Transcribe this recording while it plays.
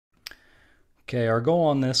Okay, our goal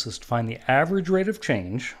on this is to find the average rate of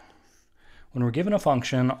change when we're given a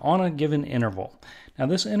function on a given interval. Now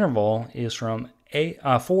this interval is from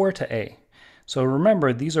 4 to a. So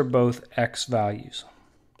remember, these are both x values.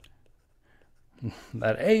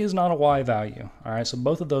 That a is not a y value. All right, so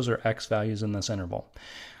both of those are x values in this interval.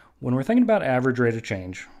 When we're thinking about average rate of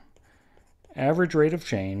change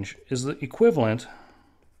is the equivalent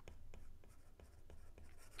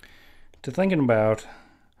to thinking about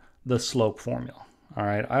the slope formula. All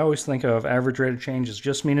right, I always think of average rate of change as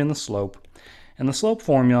just meaning the slope. And the slope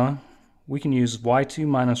formula, we can use y2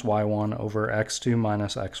 minus y1 over x2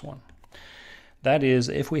 minus x1. That is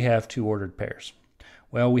if we have two ordered pairs.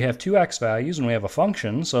 Well, we have two x values and we have a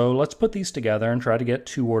function, so let's put these together and try to get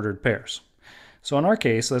two ordered pairs. So in our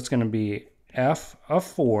case, that's going to be f of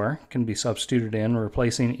 4 can be substituted in,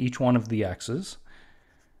 replacing each one of the x's.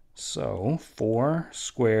 So 4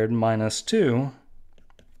 squared minus 2,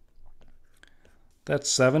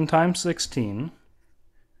 that's 7 times 16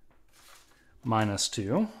 minus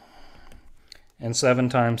 2. And 7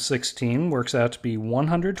 times 16 works out to be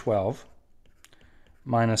 112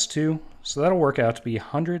 minus 2. So that'll work out to be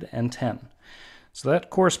 110. So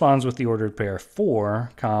that corresponds with the ordered pair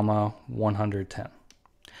 4, 110.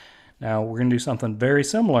 Now we're going to do something very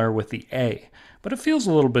similar with the a, but it feels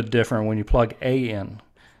a little bit different when you plug a in.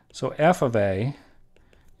 So f of a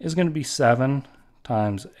is going to be 7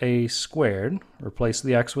 times a squared, replace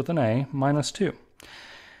the x with an a, minus 2.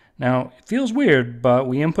 Now it feels weird, but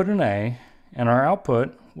we input an a, and our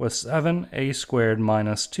output was 7a squared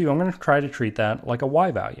minus 2. I'm going to try to treat that like a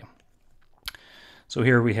y value. So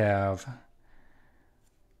here we have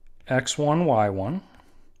x1, y1,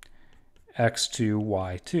 x2,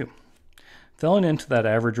 y2. Filling into that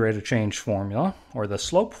average rate of change formula, or the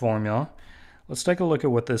slope formula, let's take a look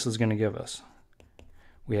at what this is going to give us.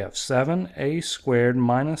 We have 7a squared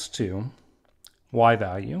minus 2, y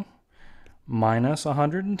value, minus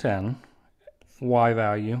 110, y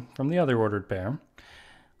value from the other ordered pair,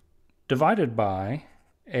 divided by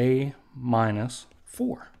a minus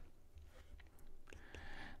 4.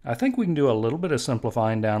 I think we can do a little bit of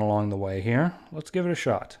simplifying down along the way here. Let's give it a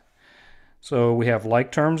shot. So we have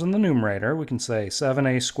like terms in the numerator. We can say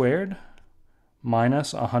 7a squared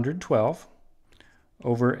minus 112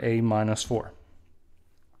 over a minus 4.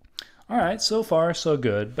 All right, so far so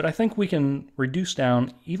good, but I think we can reduce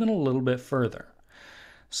down even a little bit further.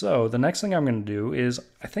 So the next thing I'm going to do is,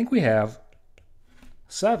 I think we have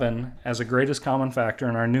 7 as a greatest common factor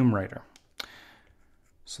in our numerator.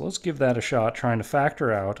 So let's give that a shot, trying to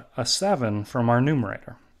factor out a 7 from our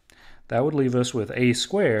numerator. That would leave us with a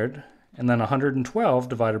squared, and then 112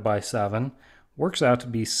 divided by 7 works out to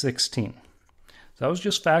be 16. So that was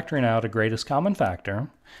just factoring out a greatest common factor.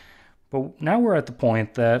 But now we're at the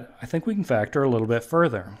point that I think we can factor a little bit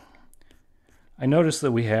further. I notice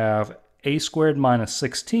that we have a squared minus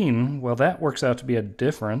 16. Well, that works out to be a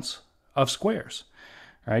difference of squares.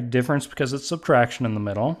 All right, difference because it's subtraction in the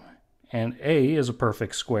middle. And a is a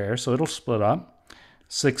perfect square, so it'll split up.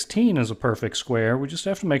 16 is a perfect square. We just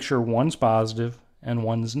have to make sure one's positive and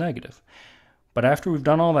one's negative. But after we've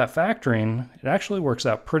done all that factoring, it actually works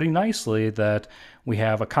out pretty nicely that we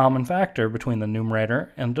have a common factor between the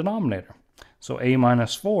numerator and denominator. So a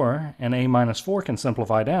minus 4 and a minus 4 can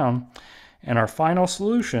simplify down, and our final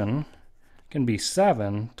solution can be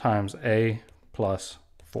 7 times a plus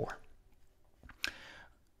 4.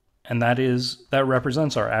 And that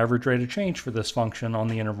represents our average rate of change for this function on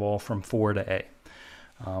the interval from 4 to a.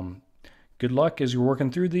 Good luck as you're working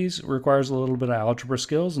through these. It requires a little bit of algebra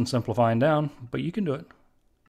skills and simplifying down, but you can do it.